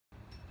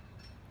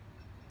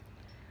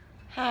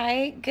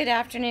Hi, good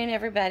afternoon,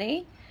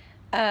 everybody.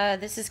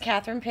 This is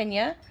Catherine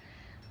Pena.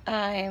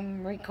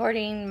 I'm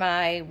recording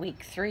my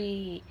week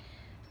 3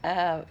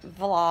 video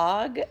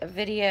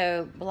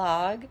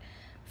blog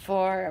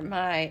for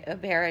my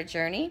Orbera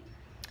journey.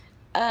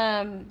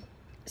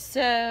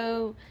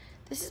 So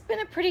this has been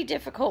a pretty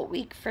difficult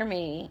week for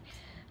me.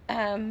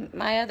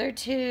 My other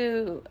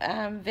two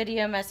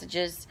video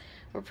messages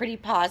were pretty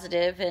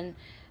positive, and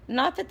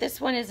not that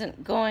this one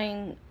isn't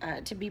going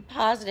to be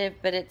positive,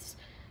 but it's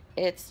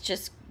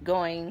just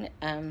going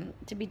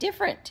to be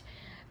different.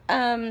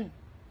 Number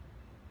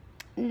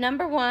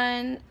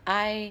one,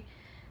 I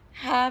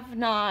have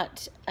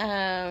not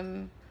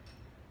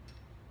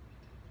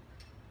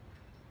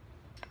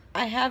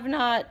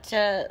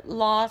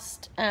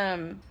lost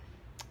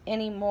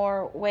any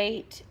more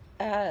weight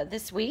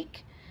this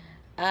week.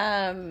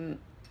 I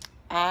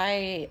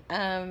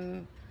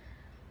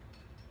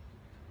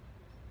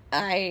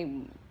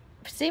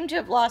seem to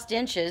have lost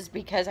inches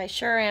because I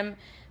sure am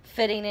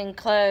fitting in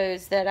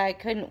clothes that I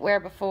couldn't wear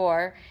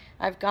before.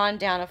 I've gone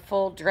down a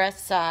full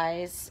dress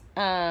size.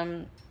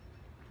 And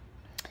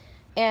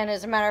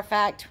as a matter of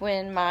fact,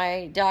 when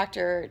my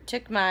doctor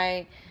took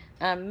my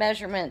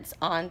measurements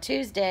on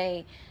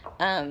Tuesday,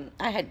 I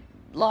had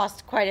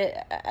lost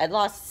I'd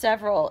lost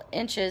several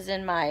inches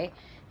in my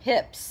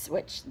hips,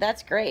 which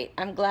that's great.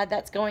 I'm glad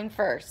that's going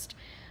first.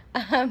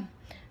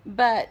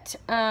 But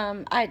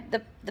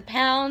the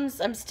pounds,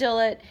 I'm still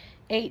at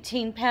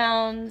 18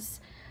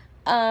 pounds.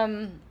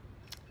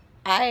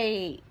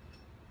 I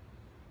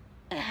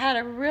had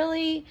a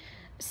really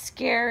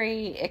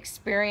scary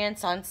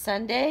experience on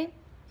Sunday.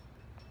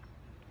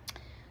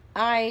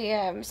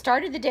 I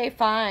started the day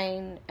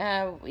fine,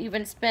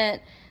 even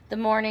spent the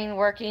morning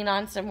working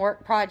on some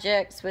work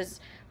projects, was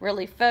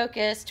really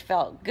focused,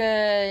 felt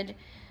good.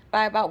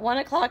 By about 1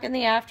 o'clock in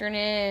the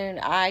afternoon,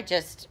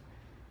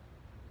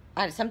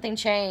 something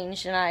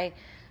changed, and I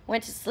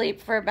went to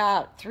sleep for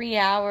about 3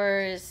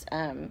 hours.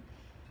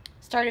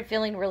 Started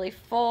feeling really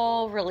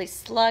full, really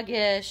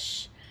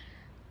sluggish.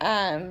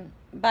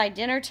 By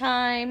dinner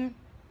time,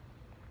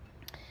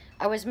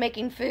 I was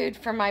making food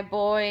for my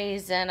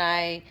boys, and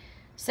I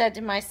said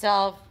to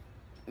myself,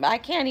 I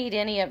can't eat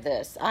any of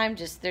this.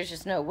 There's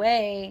just no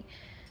way.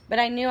 But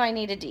I knew I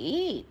needed to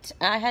eat.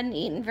 I hadn't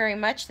eaten very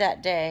much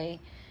that day.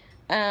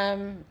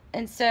 And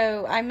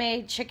so I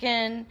made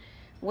chicken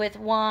with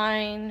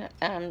wine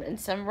and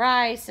some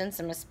rice and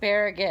some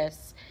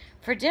asparagus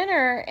for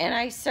dinner, and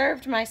I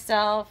served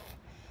myself,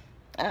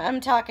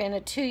 I'm talking a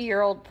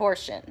 2-year-old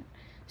portion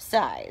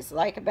size,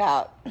 like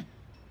about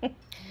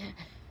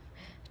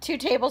 2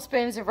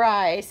 tablespoons of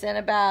rice and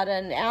about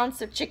an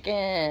ounce of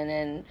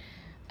chicken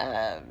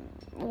and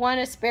 1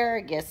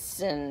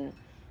 asparagus, and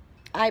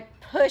I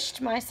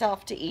pushed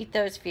myself to eat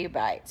those few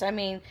bites. I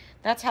mean,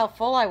 that's how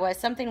full I was.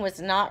 Something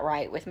was not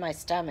right with my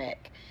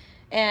stomach.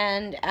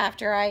 And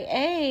after I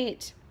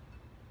ate,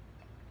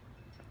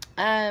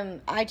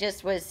 I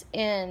just was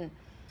in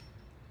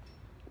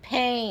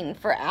pain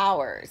for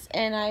hours,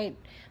 and I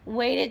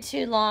waited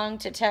too long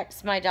to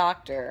text my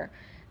doctor.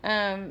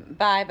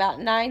 By about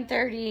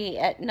 9:30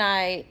 at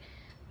night,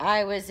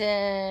 I was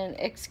in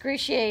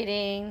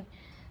excruciating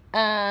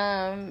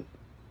pain,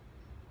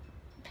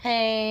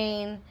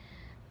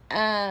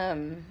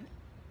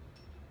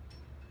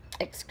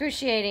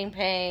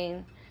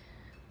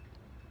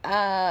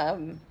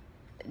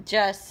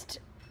 just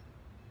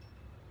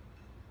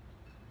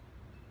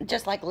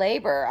like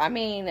labor. I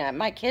mean,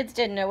 my kids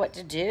didn't know what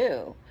to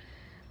do.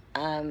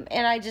 And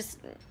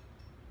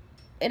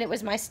it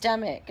was my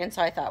stomach. And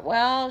so I thought,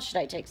 well, should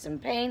I take some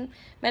pain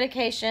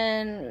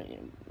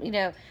medication? You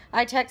know,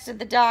 I texted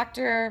the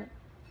doctor.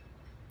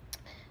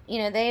 You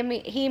know,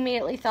 he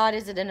immediately thought,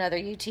 is it another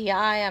UTI?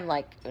 I'm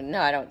like,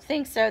 no, I don't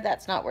think so.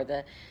 That's not where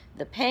the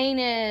pain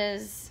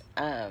is.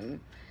 I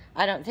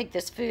don't think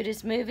this food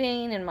is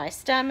moving in my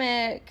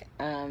stomach.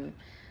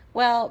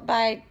 Well,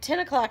 by 10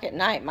 o'clock at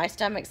night, my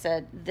stomach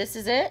said, this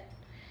is it.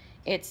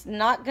 It's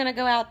not going to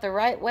go out the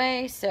right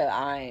way, so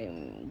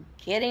I'm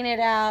getting it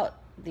out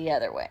the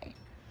other way.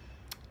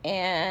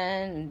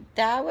 And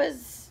that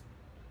was,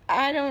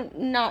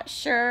 not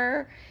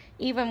sure,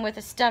 even with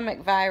a stomach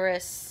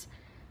virus,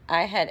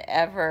 I had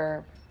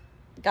ever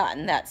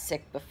gotten that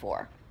sick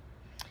before.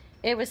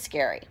 It was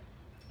scary.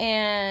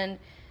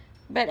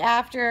 But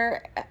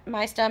after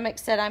my stomach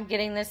said, I'm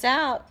getting this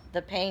out,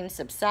 the pain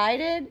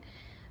subsided.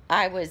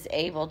 I was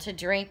able to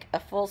drink a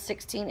full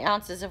 16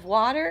 ounces of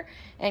water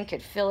and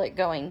could feel it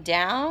going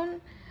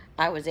down.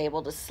 I was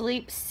able to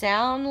sleep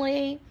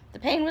soundly. The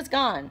pain was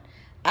gone.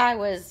 I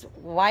was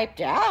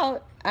wiped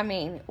out. I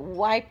mean,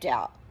 wiped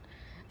out.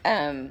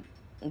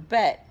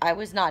 But I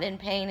was not in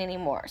pain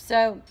anymore.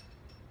 So,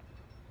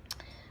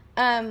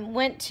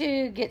 went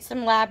to get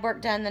some lab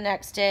work done the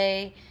next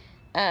day.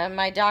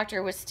 My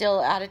doctor was still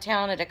out of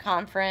town at a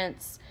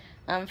conference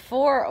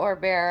for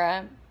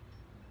Orbera.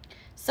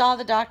 Saw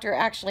the doctor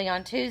actually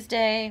on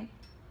Tuesday.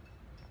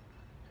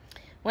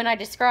 When I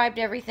described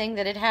everything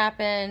that had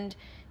happened,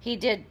 he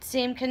did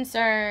seem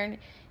concerned.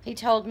 He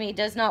told me he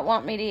does not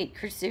want me to eat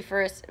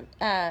cruciferous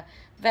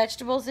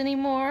vegetables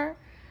anymore,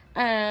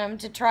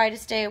 to try to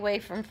stay away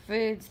from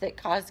foods that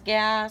cause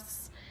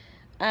gas.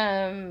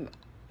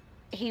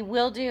 He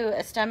will do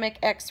a stomach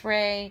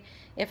x-ray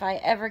if I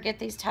ever get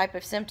these type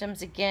of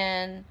symptoms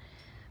again.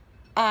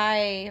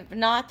 I've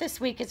not this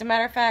week. As a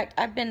matter of fact,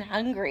 I've been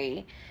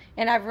hungry,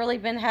 and I've really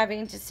been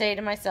having to say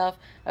to myself,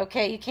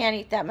 okay, you can't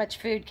eat that much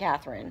food,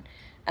 Catherine.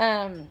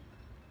 I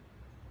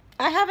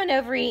haven't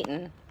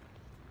overeaten.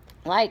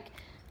 Like,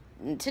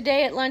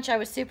 today at lunch, I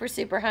was super,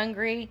 super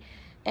hungry,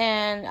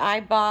 and I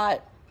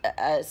bought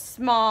a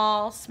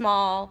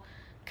small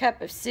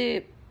cup of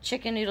soup,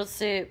 chicken noodle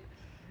soup,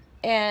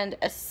 and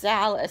a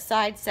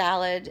side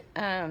salad,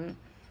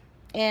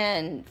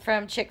 and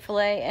from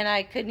Chick-fil-A, and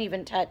I couldn't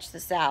even touch the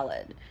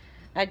salad.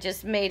 I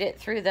just made it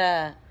through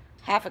the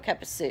half a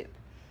cup of soup.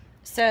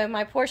 So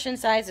my portion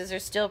sizes are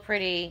still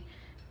pretty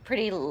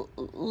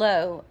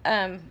low,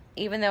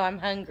 even though I'm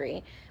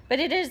hungry.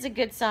 But it is a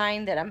good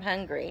sign that I'm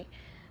hungry.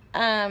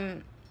 I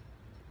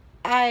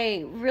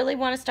really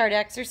want to start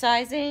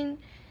exercising,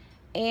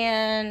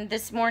 and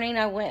this morning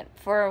I went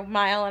for a 1.5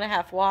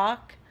 mile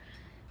walk.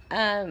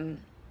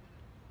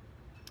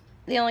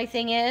 The only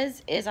thing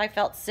is I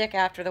felt sick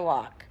after the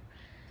walk.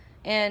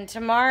 And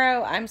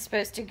tomorrow I'm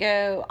supposed to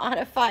go on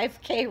a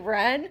 5K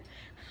run.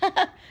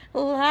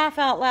 Laugh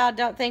out loud,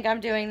 don't think I'm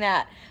doing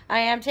that. I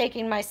am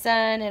taking my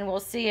son, and we'll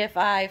see if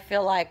I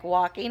feel like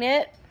walking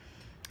it.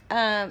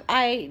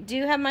 I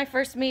do have my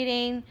first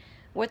meeting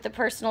with the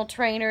personal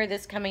trainer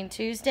this coming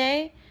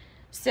Tuesday.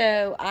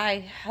 So I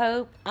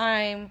hope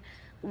I'm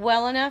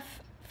well enough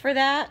for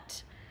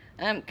that.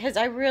 Because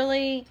I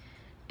really...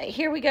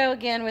 Here we go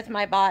again with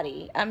my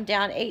body. I'm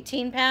down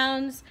 18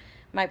 pounds.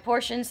 My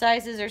portion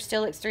sizes are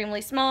still extremely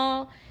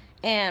small,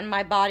 and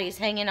my body's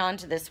hanging on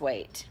to this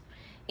weight.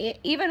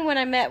 Even when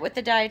I met with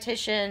the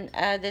dietitian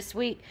this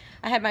week,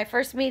 I had my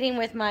first meeting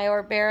with my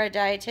Orbera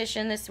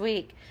dietitian this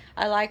week.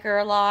 I like her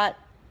a lot.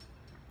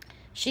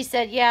 She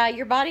said, yeah,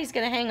 your body's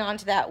going to hang on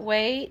to that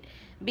weight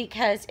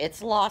because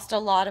it's lost a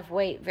lot of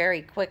weight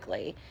very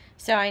quickly.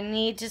 So I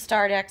need to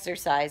start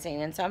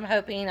exercising, and so I'm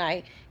hoping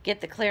I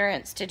get the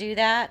clearance to do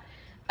that.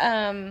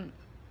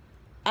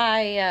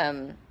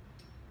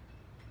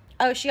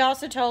 She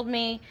also told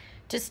me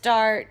to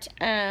start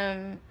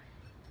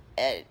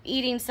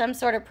eating some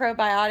sort of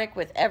probiotic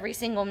with every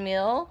single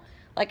meal,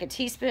 like a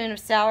teaspoon of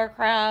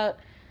sauerkraut,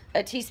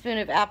 a teaspoon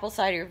of apple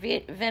cider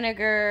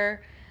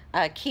vinegar,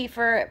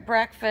 kefir at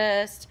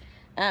breakfast,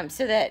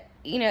 so that,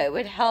 it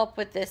would help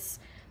with this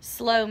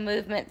slow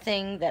movement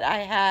thing that I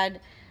had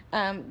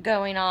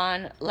going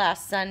on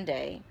last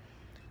Sunday.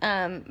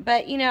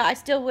 But, I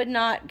still would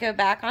not go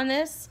back on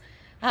this.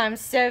 I'm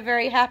so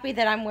very happy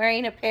that I'm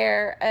wearing a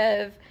pair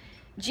of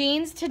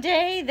jeans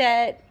today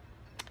that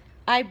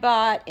I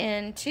bought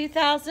in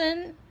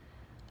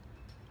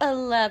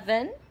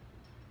 2011.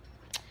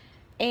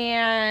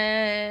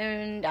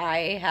 And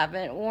I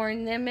haven't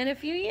worn them in a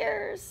few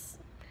years.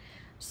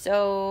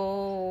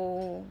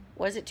 So,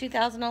 was it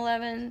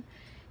 2011?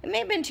 It may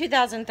have been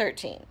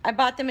 2013. I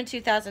bought them in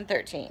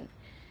 2013.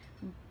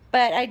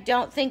 But I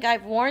don't think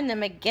I've worn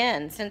them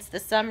again since the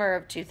summer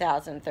of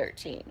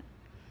 2013.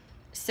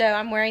 So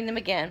I'm wearing them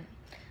again.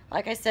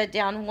 Like I said,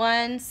 down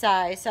one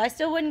size. So I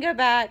still wouldn't go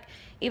back,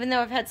 even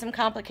though I've had some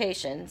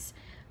complications.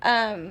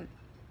 Only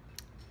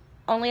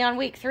on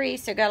week 3,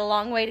 so got a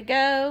long way to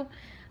go.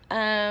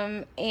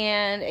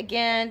 And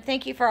again,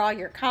 thank you for all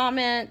your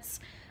comments.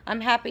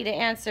 I'm happy to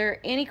answer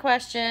any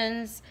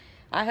questions.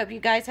 I hope you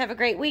guys have a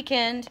great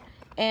weekend,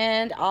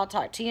 and I'll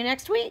talk to you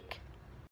next week.